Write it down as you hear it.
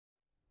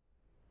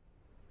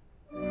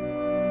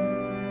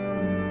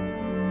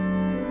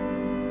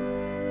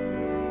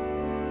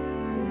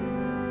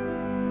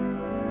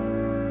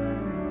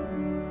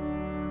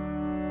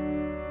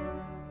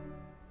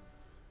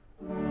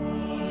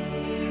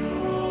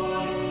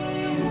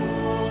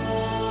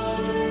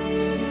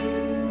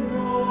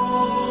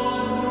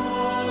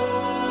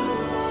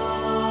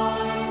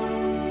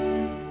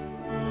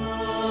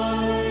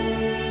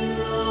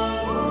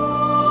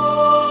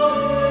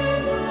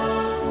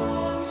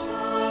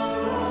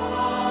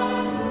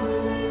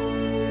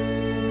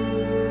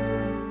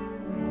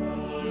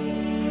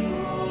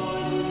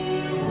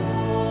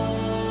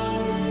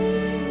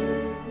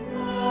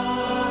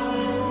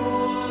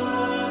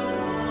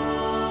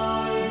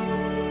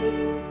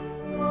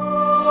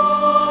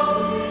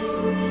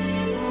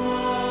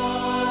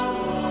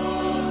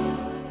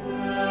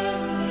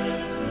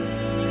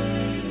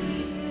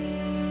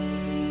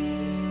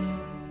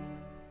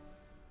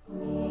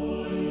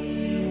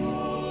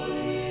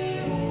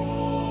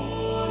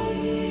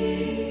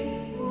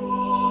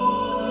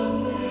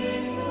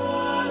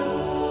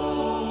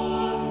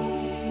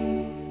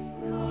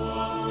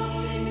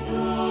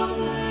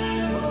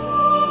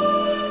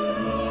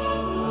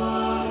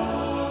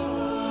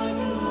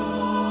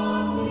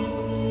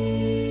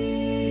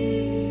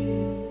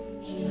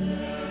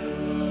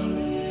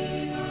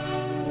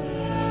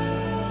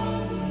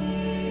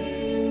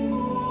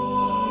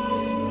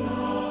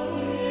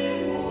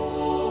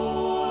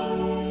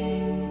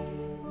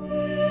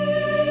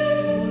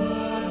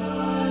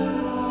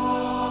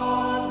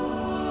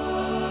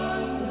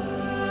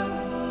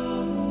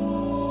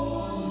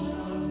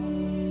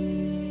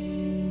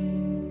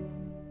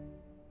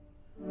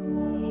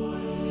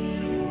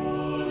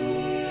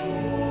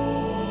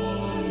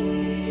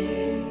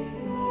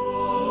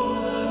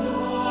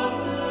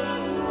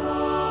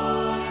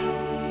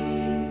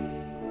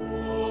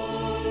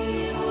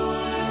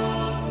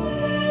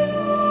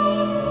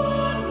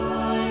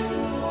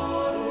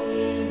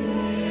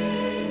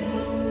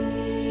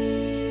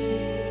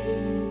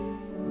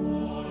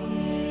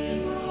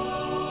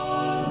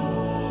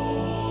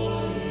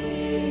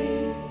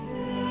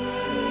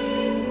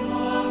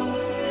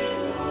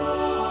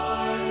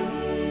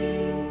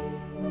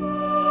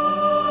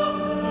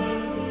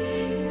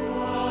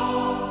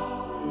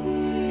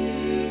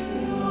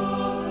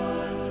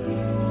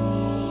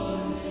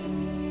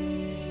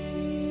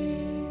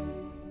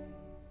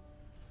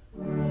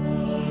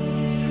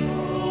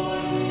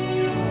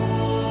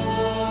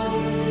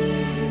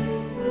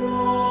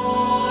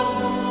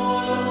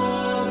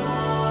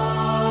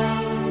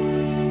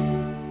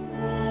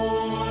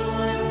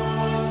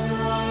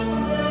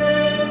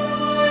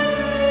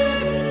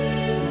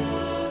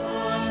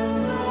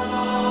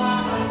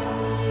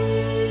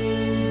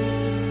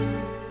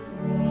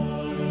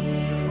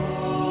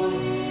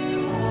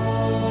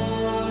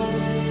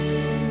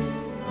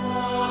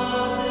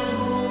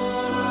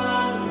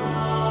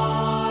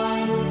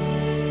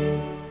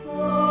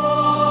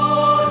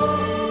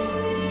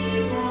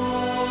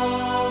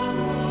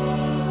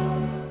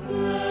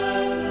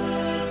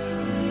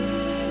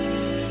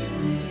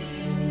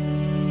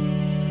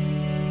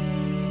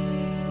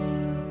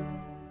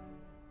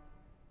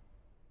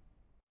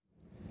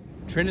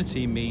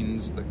Trinity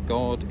means that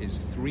God is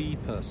three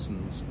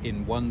persons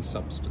in one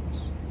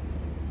substance.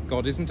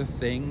 God isn't a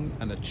thing,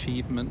 an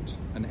achievement,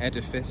 an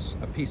edifice,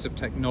 a piece of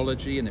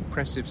technology, an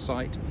impressive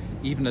sight,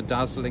 even a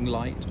dazzling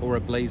light or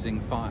a blazing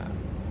fire.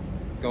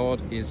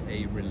 God is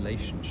a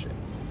relationship.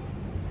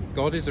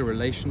 God is a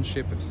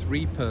relationship of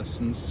three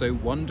persons so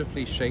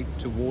wonderfully shaped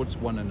towards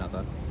one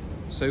another,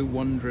 so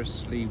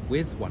wondrously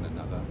with one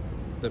another,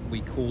 that we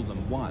call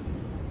them one,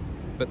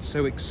 but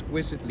so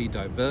exquisitely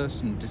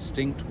diverse and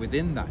distinct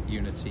within that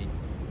unity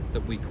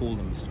that we call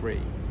them three.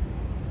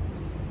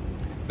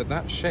 But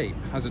that shape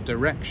has a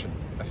direction,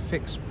 a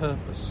fixed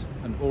purpose,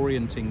 an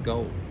orienting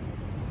goal.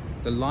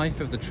 The life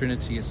of the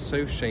Trinity is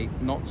so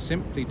shaped not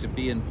simply to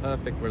be in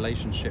perfect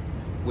relationship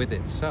with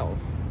itself,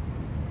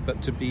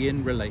 but to be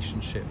in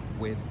relationship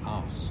with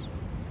us.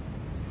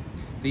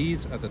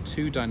 These are the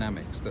two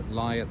dynamics that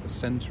lie at the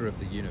center of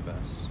the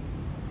universe: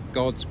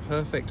 God's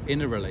perfect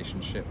inner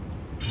relationship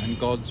and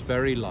God's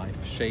very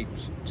life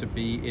shaped to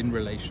be in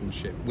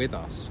relationship with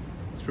us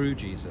through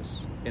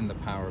Jesus in the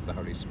power of the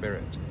Holy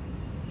Spirit.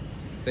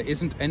 There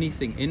isn't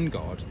anything in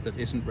God that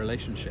isn't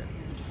relationship.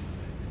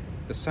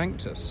 The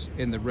Sanctus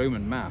in the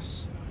Roman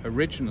Mass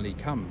originally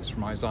comes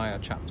from Isaiah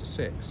chapter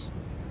 6,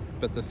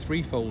 but the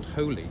threefold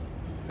Holy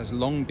has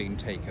long been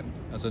taken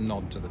as a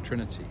nod to the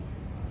Trinity.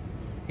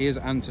 Here's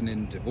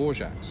Antonin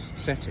Dvorak's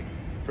setting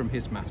from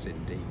his Mass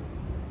in D.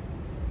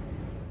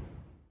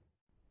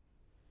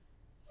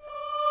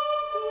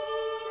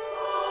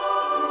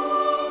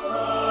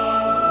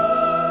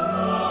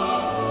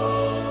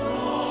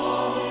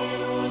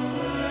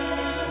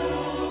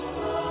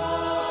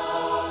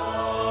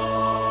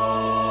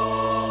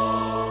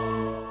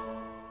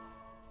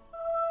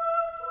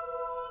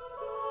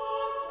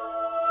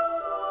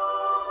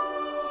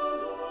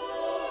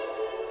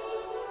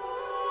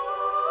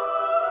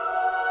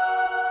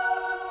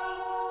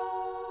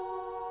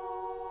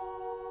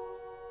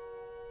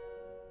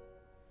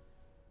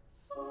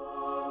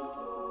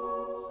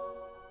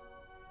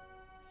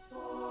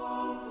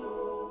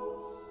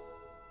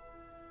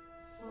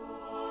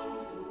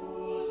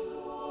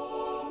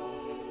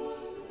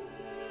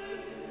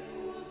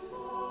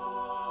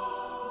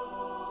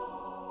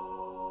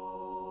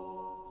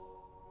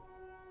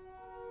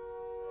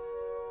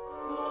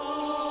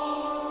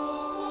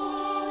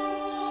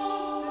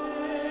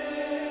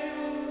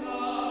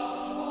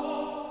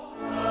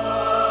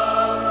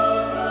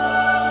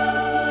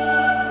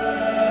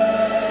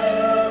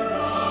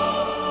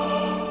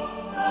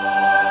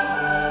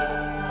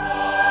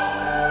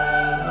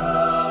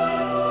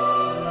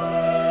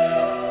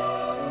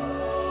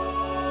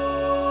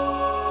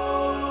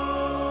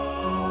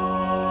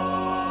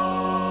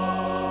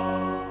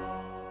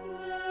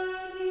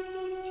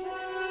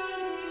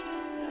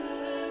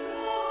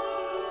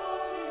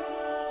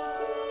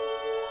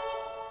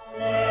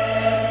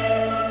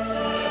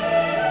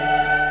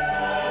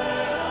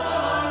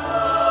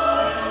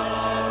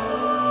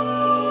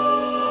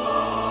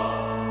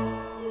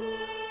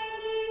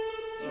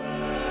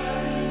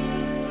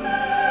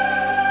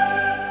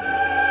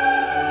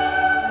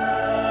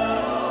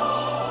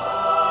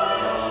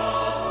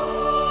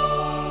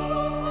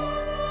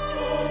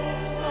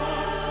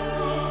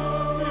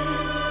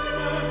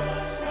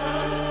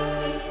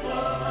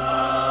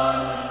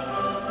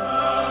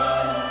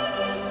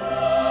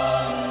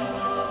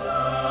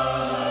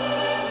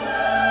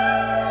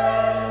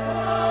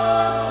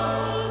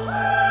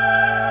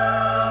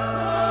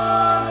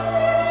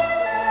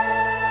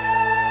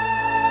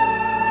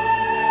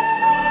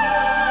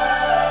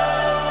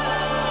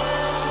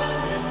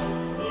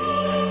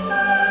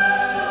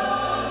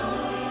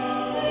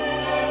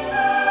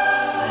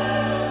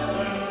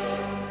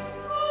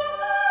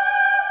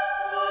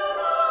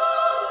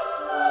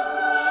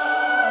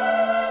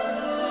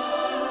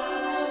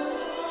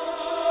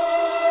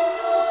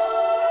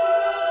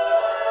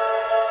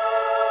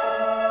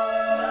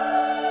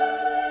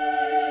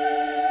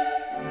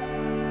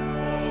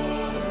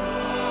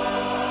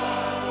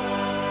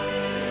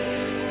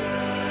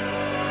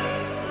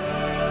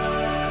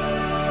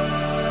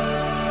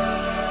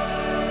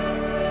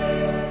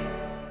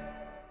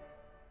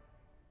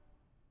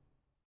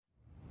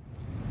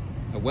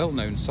 A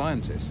well-known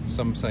scientist,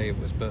 some say it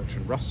was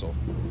Bertrand Russell,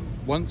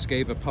 once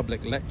gave a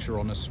public lecture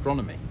on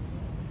astronomy.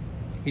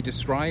 He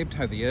described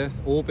how the Earth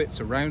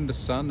orbits around the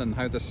Sun and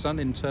how the Sun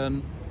in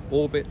turn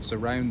orbits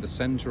around the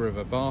centre of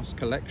a vast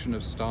collection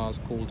of stars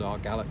called our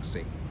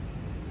galaxy.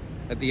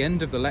 At the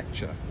end of the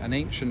lecture, an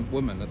ancient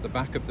woman at the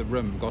back of the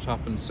room got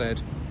up and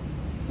said,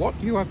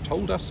 "What you have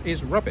told us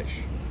is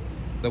rubbish.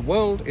 The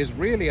world is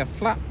really a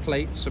flat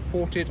plate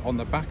supported on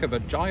the back of a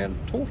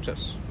giant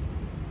tortoise."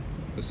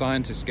 The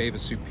scientist gave a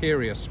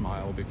superior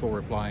smile before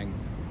replying,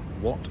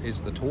 "What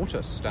is the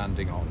tortoise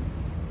standing on?"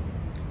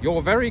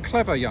 "You're very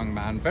clever, young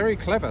man, very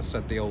clever,"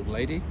 said the old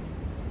lady.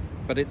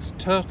 "But it's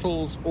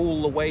turtles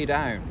all the way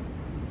down."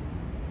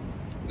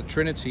 The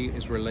Trinity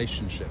is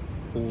relationship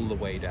all the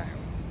way down.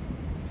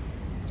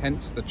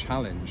 Hence the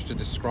challenge to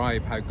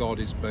describe how God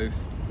is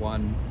both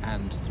one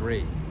and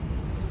three.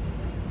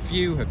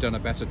 few have done a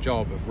better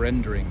job of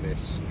rendering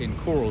this in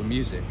choral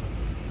music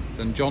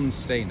than John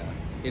Stainer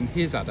in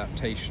his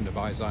adaptation of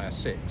Isaiah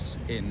 6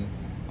 in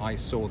I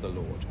Saw the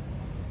Lord.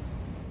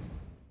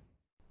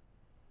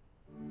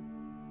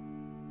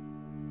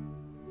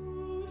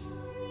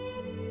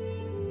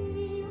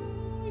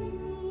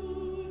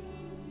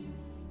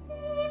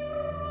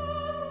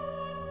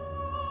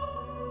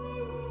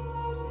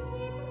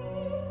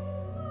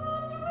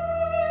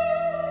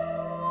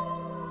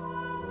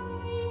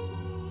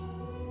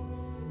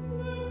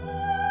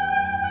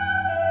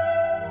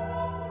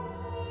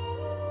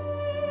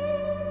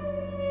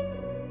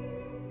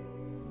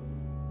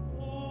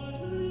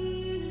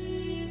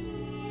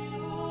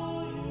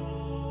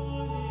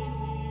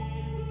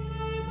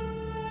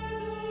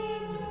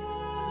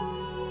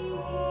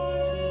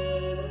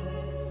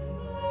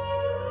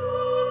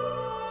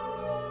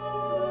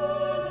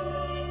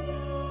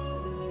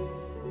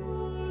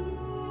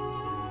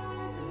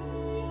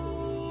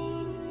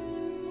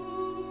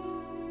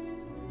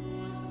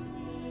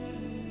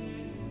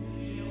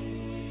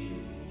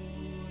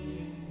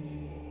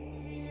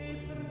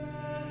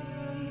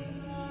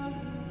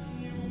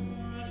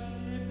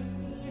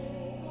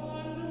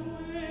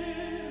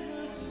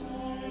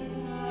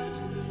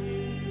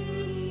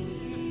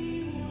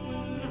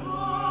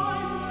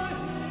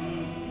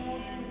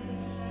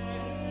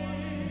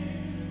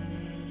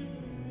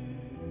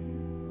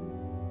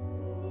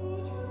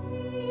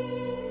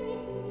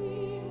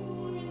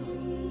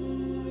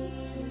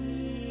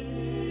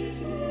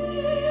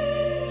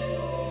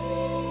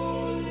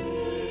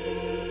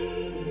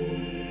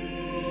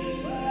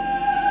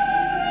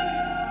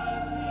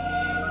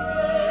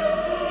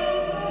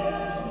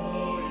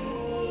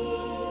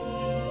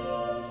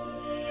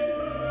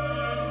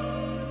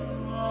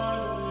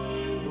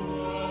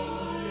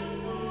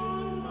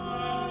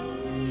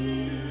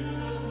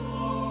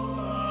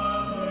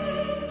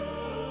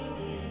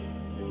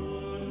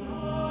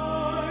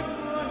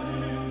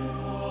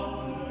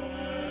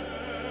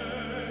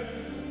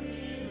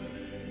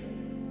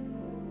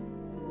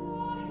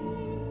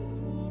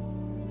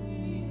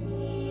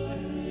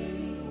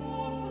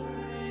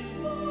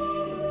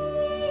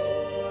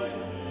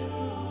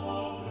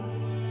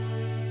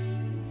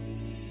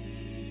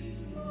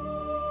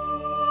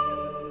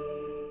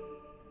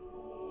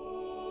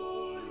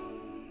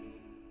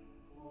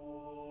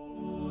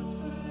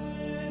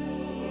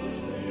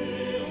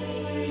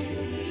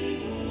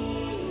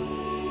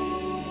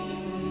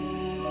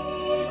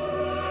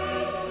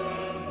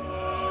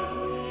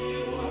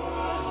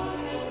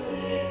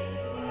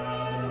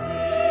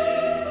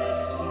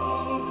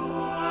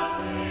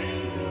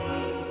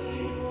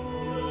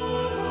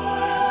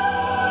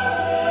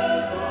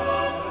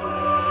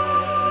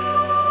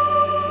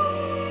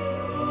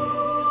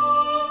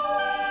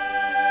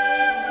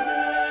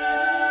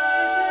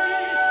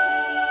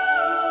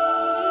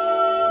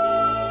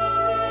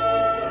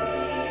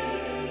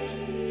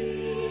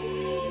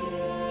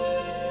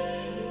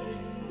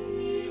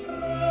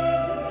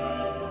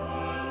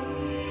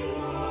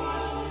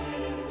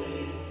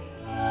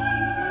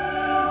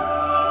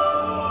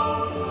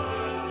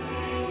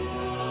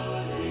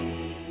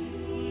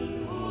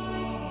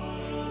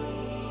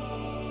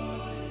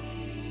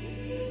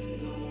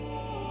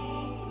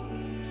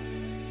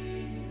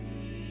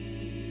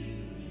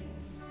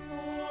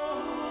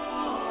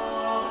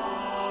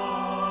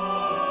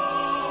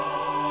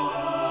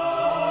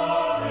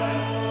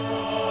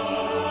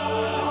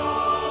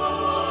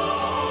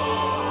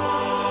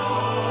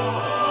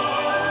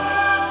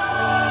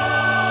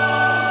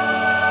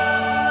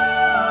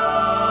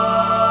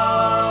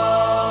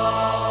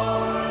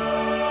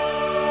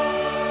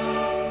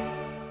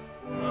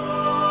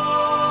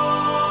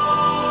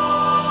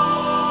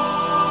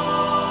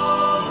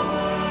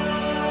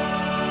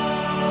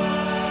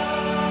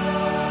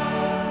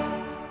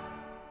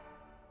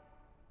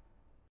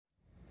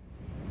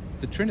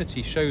 The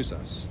Trinity shows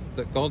us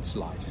that God's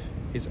life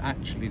is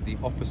actually the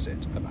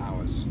opposite of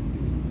ours.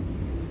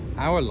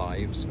 Our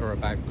lives are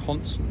about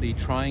constantly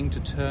trying to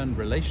turn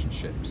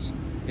relationships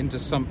into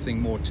something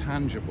more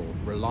tangible,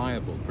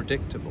 reliable,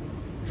 predictable,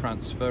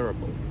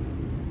 transferable.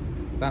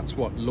 That's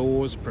what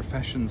laws,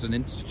 professions, and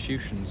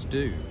institutions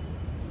do.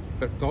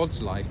 But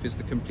God's life is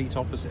the complete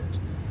opposite.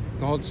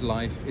 God's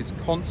life is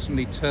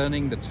constantly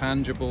turning the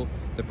tangible,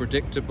 the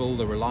predictable,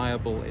 the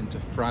reliable into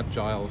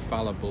fragile,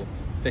 fallible,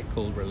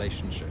 fickle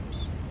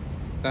relationships.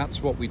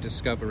 That's what we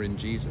discover in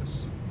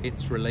Jesus.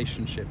 It's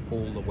relationship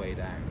all the way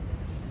down.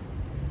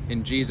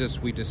 In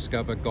Jesus, we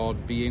discover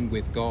God being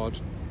with God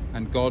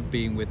and God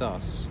being with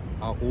us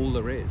are all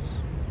there is.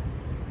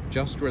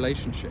 Just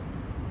relationship,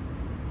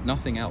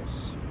 nothing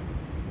else.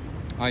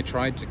 I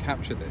tried to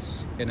capture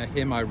this in a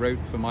hymn I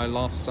wrote for my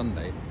last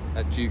Sunday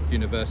at Duke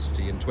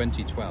University in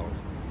 2012,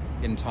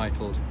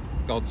 entitled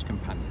God's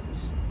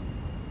Companions.